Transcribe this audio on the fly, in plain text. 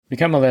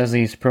Become a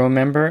Leslie's Pro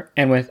member,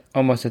 and with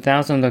almost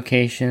 1,000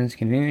 locations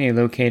conveniently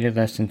located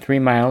less than 3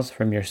 miles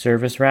from your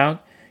service route,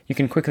 you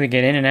can quickly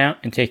get in and out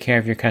and take care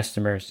of your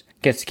customers.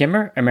 Get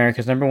Skimmer,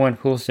 America's #1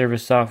 pool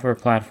service software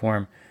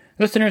platform.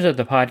 Listeners of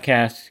the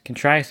podcast can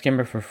try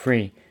Skimmer for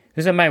free.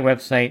 Visit my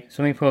website,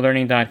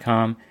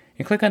 swimmingpoollearning.com,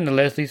 and click on the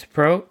Leslie's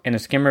Pro and the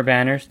Skimmer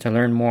banners to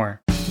learn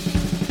more.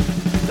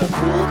 The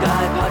Pool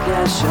Guy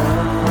Podcast Show.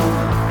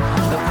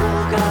 The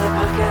Pool Guy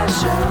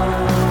Podcast Show.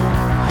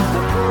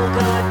 The Pool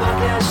Guy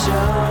Podcast Show.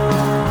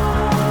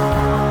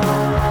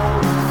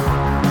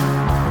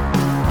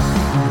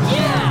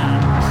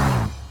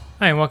 Yeah!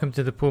 Hi, and welcome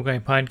to the Pool Guy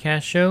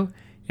Podcast Show.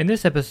 In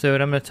this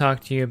episode, I'm going to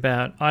talk to you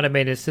about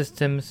automated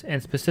systems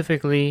and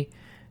specifically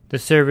the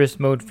service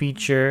mode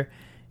feature.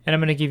 And I'm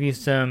going to give you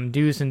some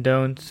do's and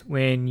don'ts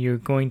when you're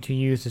going to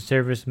use the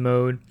service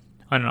mode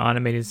on an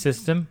automated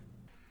system.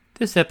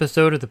 This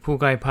episode of the Pool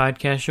Guy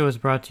Podcast Show is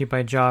brought to you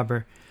by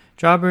Jobber.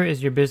 Jobber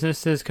is your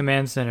business's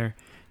command center.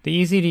 The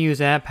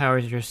easy-to-use app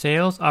powers your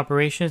sales,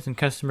 operations, and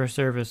customer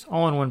service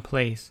all in one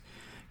place.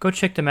 Go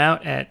check them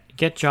out at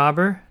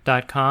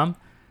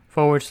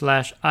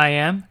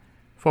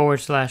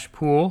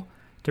getjobber.com/IM/pool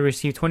to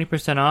receive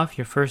 20% off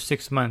your first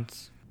 6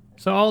 months.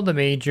 So all the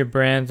major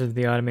brands of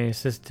the automated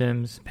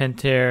systems,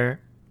 Pentair,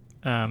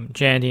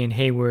 Jandy, and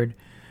Hayward,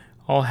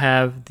 all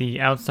have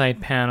the outside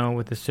panel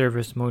with the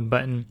service mode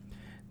button.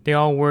 They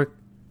all work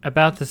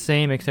about the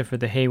same except for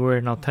the Hayward,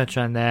 and I'll touch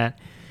on that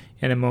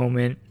in a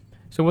moment.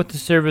 So what the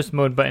service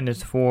mode button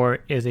is for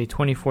is a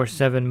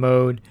 24/7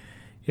 mode.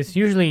 It's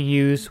usually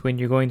used when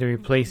you're going to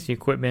replace the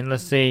equipment.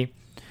 Let's say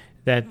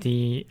that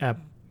the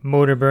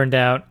motor burned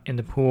out in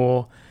the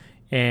pool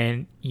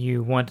and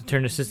you want to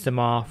turn the system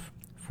off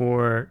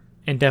for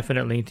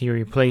indefinitely until you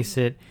replace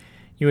it.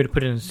 You would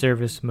put it in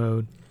service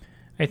mode.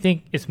 I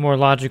think it's more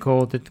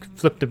logical to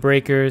flip the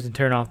breakers and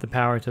turn off the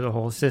power to the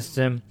whole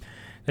system.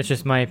 That's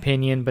just my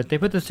opinion, but they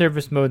put the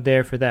service mode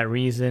there for that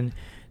reason,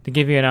 to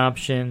give you an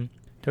option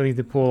to leave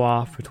the pool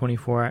off for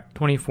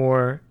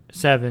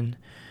 24/7,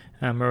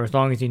 or as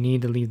long as you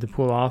need to leave the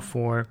pool off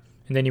for,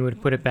 and then you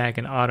would put it back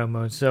in auto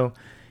mode. So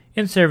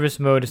in service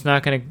mode, it's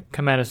not going to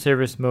come out of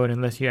service mode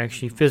unless you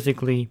actually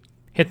physically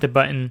hit the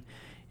button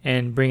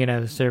and bring it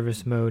out of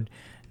service mode.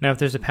 Now, if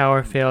there's a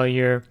power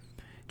failure,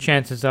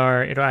 chances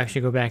are it'll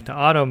actually go back to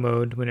auto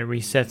mode when it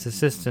resets the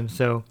system.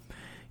 So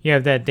you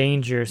have that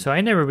danger. So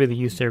I never really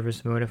use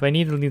service mode. If I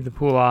need to leave the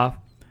pool off,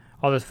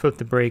 I'll just flip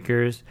the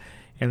breakers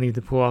and leave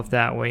the pool off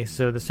that way.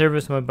 So the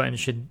service mode button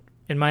should,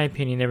 in my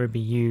opinion, never be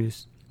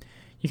used.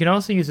 You can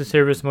also use the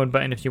service mode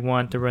button if you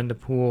want to run the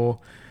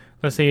pool.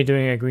 Let's say you're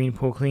doing a green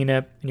pool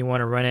cleanup and you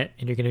want to run it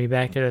and you're going to be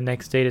back there the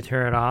next day to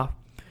turn it off.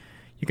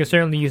 You can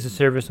certainly use the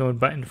service mode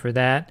button for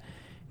that.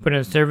 Put it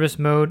in service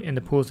mode and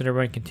the pool's going to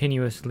run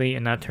continuously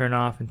and not turn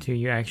off until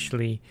you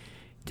actually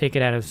take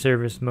it out of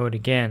service mode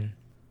again.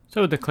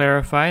 So to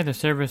clarify, the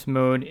service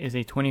mode is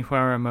a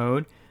 24-hour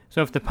mode.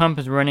 So if the pump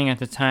is running at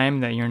the time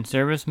that you're in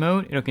service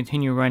mode, it'll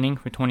continue running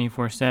for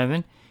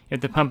 24/7.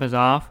 If the pump is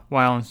off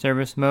while in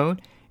service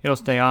mode, it'll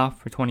stay off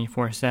for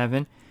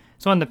 24/7.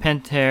 So on the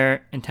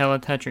Pentair,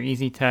 IntelliTouch, or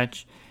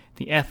EasyTouch,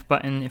 the F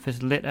button, if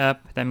it's lit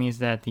up, that means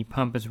that the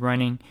pump is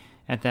running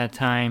at that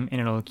time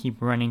and it'll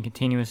keep running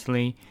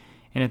continuously.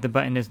 And if the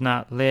button is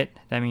not lit,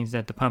 that means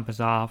that the pump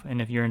is off.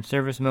 And if you're in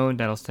service mode,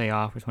 that'll stay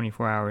off for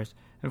 24 hours.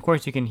 Of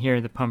course, you can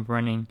hear the pump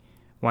running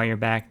while you're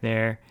back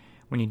there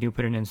when you do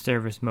put it in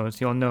service mode.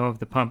 So you'll know if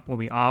the pump will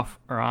be off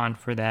or on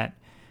for that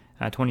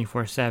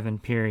 24/7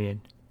 period.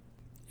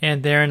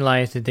 And therein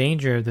lies the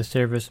danger of the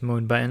service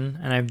mode button.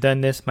 And I've done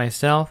this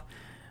myself.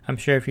 I'm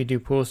sure if you do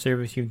pool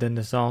service, you've done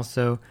this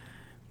also.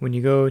 When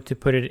you go to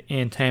put it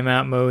in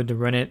timeout mode to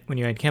run it when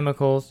you add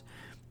chemicals,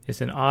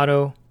 it's an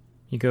auto.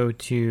 You go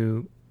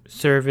to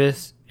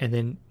service, and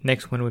then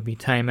next one would be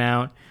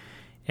timeout.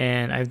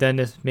 And I've done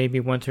this maybe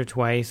once or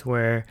twice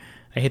where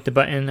I hit the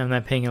button, I'm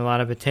not paying a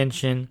lot of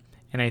attention,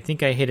 and I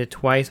think I hit it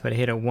twice, but I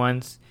hit it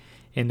once,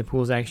 and the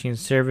pool's actually in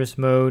service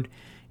mode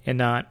and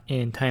not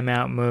in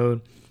timeout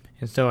mode.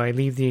 And so I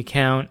leave the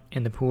account,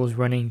 and the pool's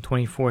running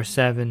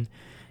 24/7,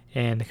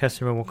 and the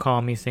customer will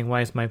call me saying,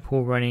 why is my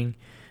pool running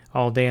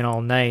all day and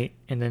all night?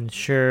 And then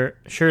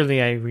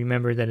surely I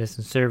remember that it's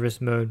in service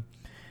mode.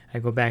 I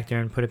go back there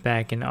and put it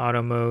back in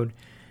auto mode.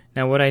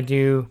 Now what I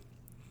do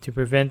to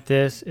prevent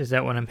this is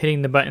that when I'm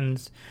hitting the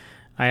buttons,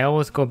 I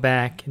always go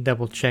back and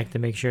double check to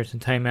make sure it's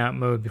in timeout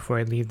mode before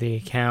I leave the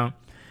account.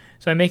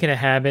 So I make it a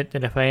habit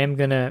that if I am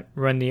going to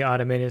run the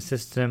automated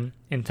system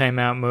in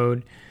timeout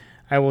mode,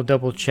 I will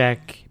double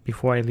check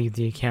before I leave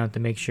the account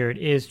to make sure it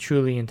is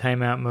truly in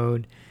timeout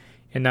mode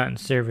and not in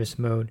service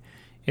mode.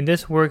 And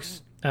this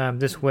works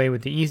this way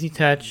with the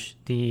EasyTouch,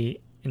 the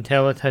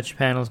IntelliTouch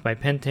panels by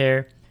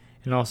Pentair,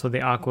 and also the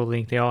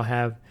AquaLink. They all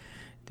have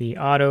the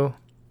auto,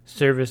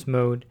 service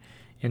mode,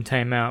 and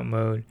timeout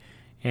mode.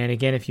 And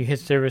again, if you hit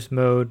service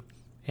mode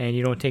and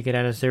you don't take it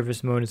out of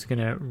service mode, it's going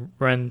to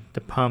run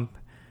the pump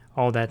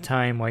all that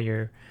time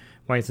while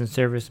it's in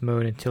service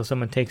mode until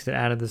someone takes it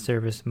out of the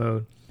service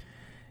mode.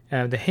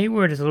 The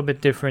Hayward is a little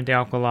bit different, the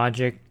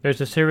AquaLogic. There's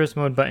a service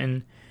mode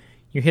button.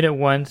 You hit it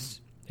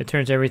once, it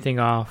turns everything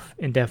off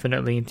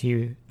indefinitely until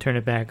you turn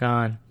it back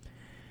on.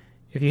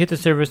 If you hit the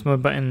service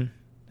mode button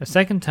a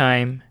second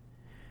time,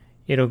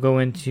 it'll go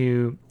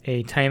into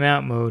a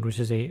timeout mode, which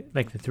is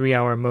like the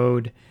 3-hour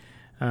mode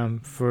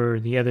for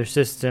the other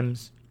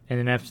systems. And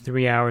then after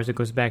 3 hours, it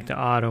goes back to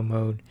auto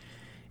mode.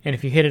 And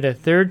if you hit it a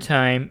third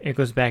time, it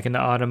goes back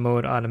into auto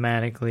mode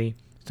automatically.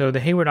 So the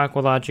Hayward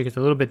Aqualogic is a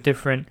little bit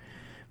different.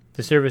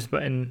 The service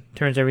button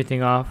turns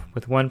everything off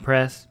with one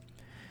press.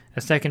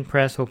 A second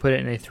press will put it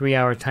in a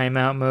 3-hour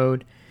timeout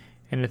mode,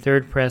 and a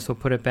third press will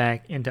put it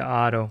back into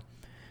auto.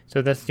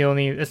 So that's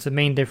the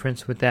main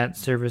difference with that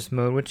service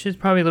mode, which is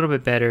probably a little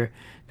bit better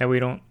that we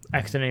don't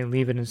accidentally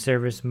leave it in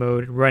service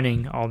mode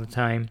running all the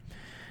time.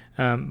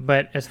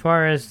 But as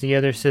far as the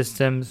other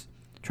systems,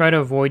 try to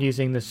avoid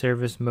using the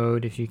service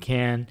mode if you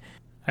can.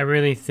 I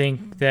really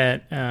think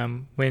that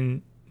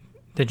when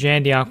the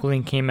Jandy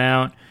Aqualink came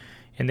out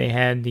and they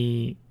had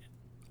the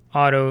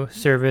auto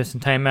service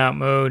and timeout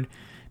mode,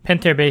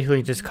 Pentair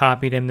basically just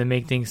copied them to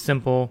make things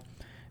simple.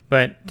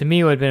 But to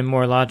me, it would have been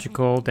more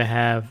logical to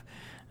have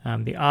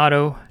the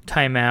auto,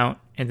 timeout,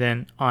 and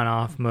then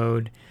on-off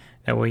mode.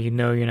 That way you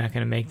know you're not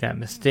going to make that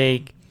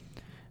mistake.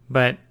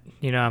 But,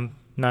 I'm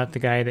not the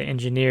guy that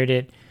engineered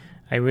it.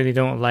 I really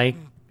don't like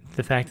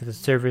the fact that the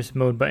service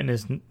mode button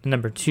is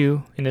number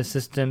 2 in the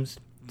systems.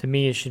 To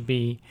me, it should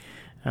be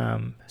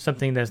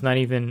something that's not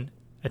even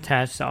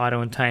attached to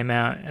auto and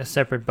timeout, a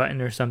separate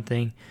button or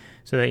something,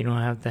 so that you don't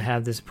have to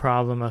have this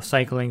problem of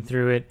cycling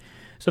through it.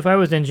 So if I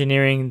was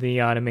engineering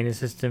the automated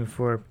system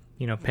for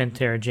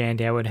Pentair or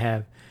Jandy, I would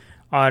have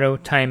auto,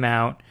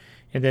 timeout,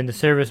 and then the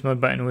service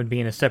mode button would be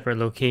in a separate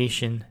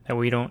location, that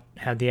we don't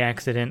have the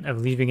accident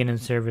of leaving it in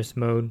service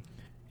mode.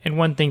 And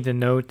one thing to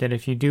note, that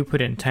if you do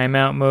put it in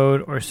timeout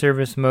mode or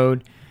service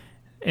mode,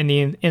 in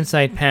the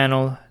inside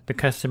panel, the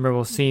customer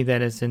will see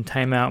that it's in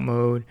timeout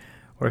mode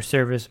or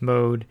service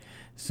mode.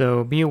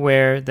 So be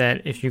aware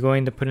that if you're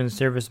going to put it in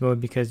service mode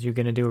because you're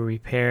going to do a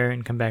repair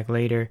and come back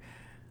later,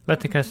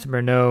 let the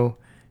customer know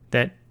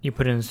that you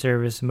put it in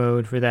service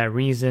mode for that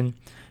reason,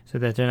 so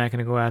that they're not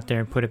going to go out there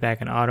and put it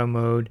back in auto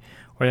mode,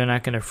 or they're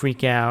not going to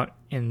freak out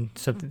and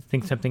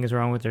think something is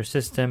wrong with their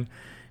system.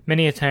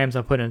 Many a times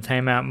I'll put it in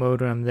timeout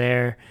mode when I'm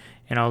there,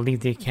 and I'll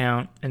leave the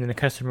account, and then the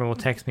customer will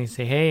text me and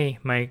say, hey,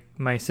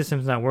 my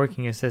system's not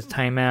working, it says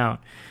timeout.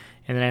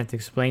 And then I have to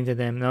explain to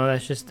them, no,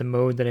 that's just the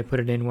mode that I put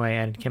it in when I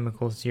added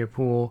chemicals to your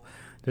pool.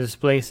 The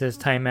display says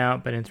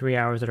timeout, but in 3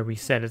 hours it'll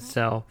reset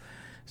itself.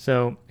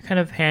 So kind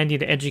of handy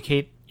to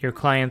educate your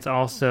clients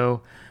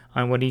also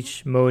on what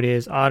each mode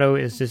is. Auto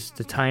is just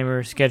the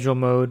timer schedule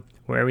mode,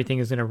 where everything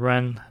is going to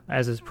run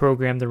as it's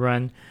programmed to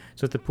run.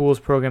 So if the pool is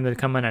programmed to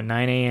come on at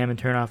 9 a.m. and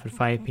turn off at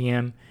 5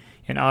 p.m.,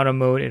 in auto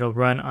mode, it'll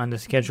run on the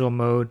schedule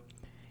mode.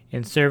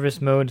 In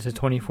service mode, it's a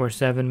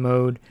 24/7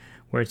 mode,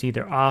 where it's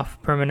either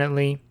off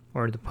permanently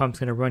or the pump's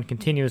going to run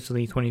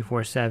continuously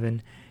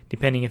 24/7,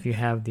 depending if you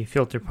have the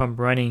filter pump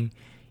running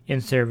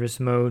in service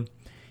mode.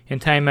 And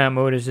timeout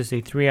mode is just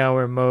a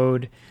 3-hour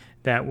mode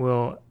that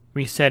will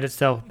reset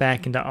itself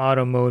back into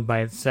auto mode by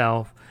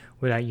itself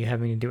without you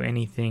having to do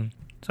anything.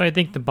 So I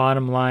think the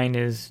bottom line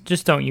is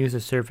just don't use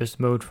the service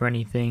mode for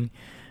anything,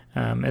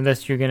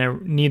 unless you're going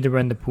to need to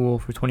run the pool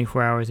for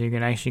 24 hours, or you're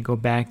going to actually go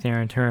back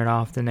there and turn it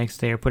off the next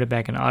day or put it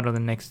back in auto the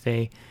next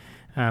day.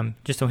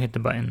 Just don't hit the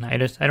button. I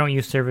don't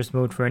use service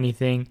mode for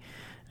anything.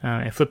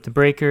 I flip the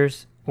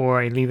breakers,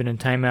 or I leave it in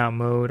timeout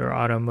mode or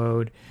auto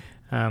mode.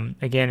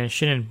 Again, it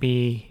shouldn't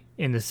be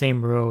in the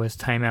same row as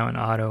timeout and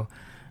auto.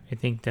 I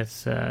think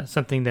that's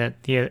something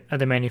that the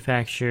other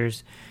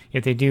manufacturers,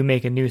 if they do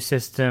make a new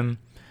system,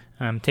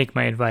 take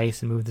my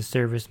advice and move the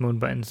service mode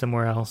button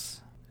somewhere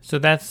else. So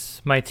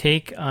that's my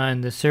take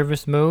on the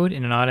service mode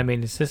in an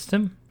automated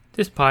system.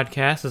 This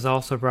podcast is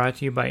also brought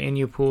to you by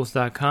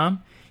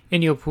InyoPools.com.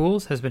 Inyo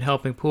Pools has been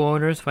helping pool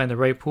owners find the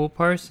right pool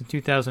parts since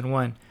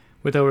 2001.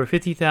 With over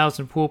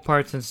 50,000 pool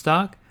parts in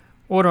stock,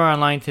 order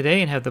online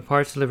today and have the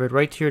parts delivered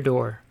right to your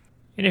door.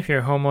 And if you're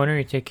a homeowner,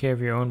 you take care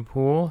of your own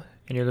pool,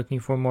 and you're looking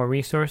for more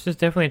resources,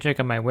 definitely check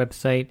out my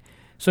website,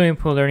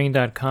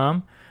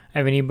 swimmingpoollearning.com. I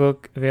have an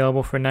ebook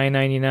available for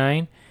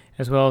 $9.99,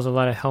 as well as a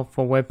lot of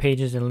helpful web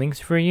pages and links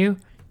for you.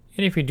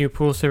 And if you do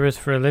pool service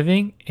for a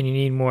living and you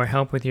need more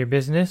help with your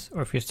business,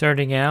 or if you're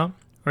starting out,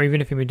 or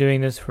even if you've been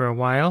doing this for a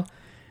while,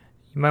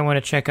 you might want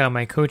to check out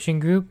my coaching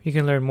group. You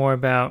can learn more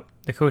about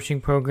the coaching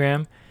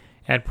program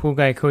at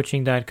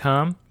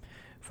poolguycoaching.com.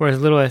 For as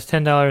little as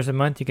 $10 a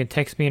month, you can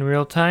text me in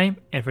real time,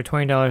 and for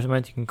 $20 a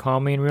month, you can call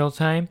me in real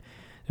time.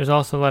 There's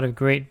also a lot of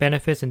great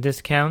benefits and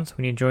discounts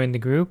when you join the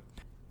group.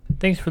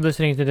 Thanks for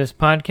listening to this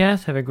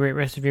podcast. Have a great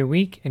rest of your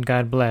week, and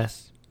God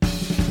bless. The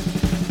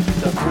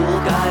Pool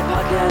Guy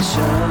Podcast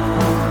Show.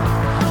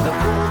 The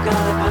Pool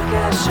Guy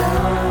Podcast Show.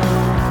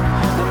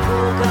 The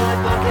Pool Guy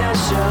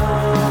Podcast Show.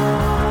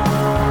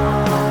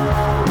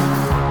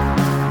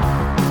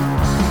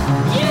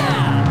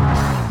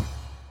 Yeah!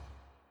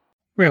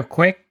 Real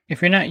quick,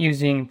 if you're not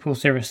using pool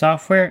service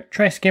software,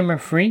 try Skimmer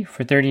free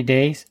for 30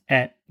 days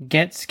at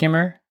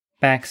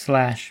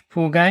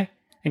getskimmer.com/poolguy.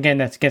 Again,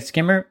 that's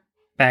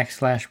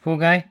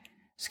getskimmer.com/poolguy.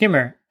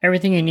 Skimmer,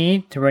 Everything you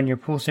need to run your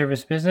pool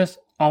service business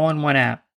all in one app.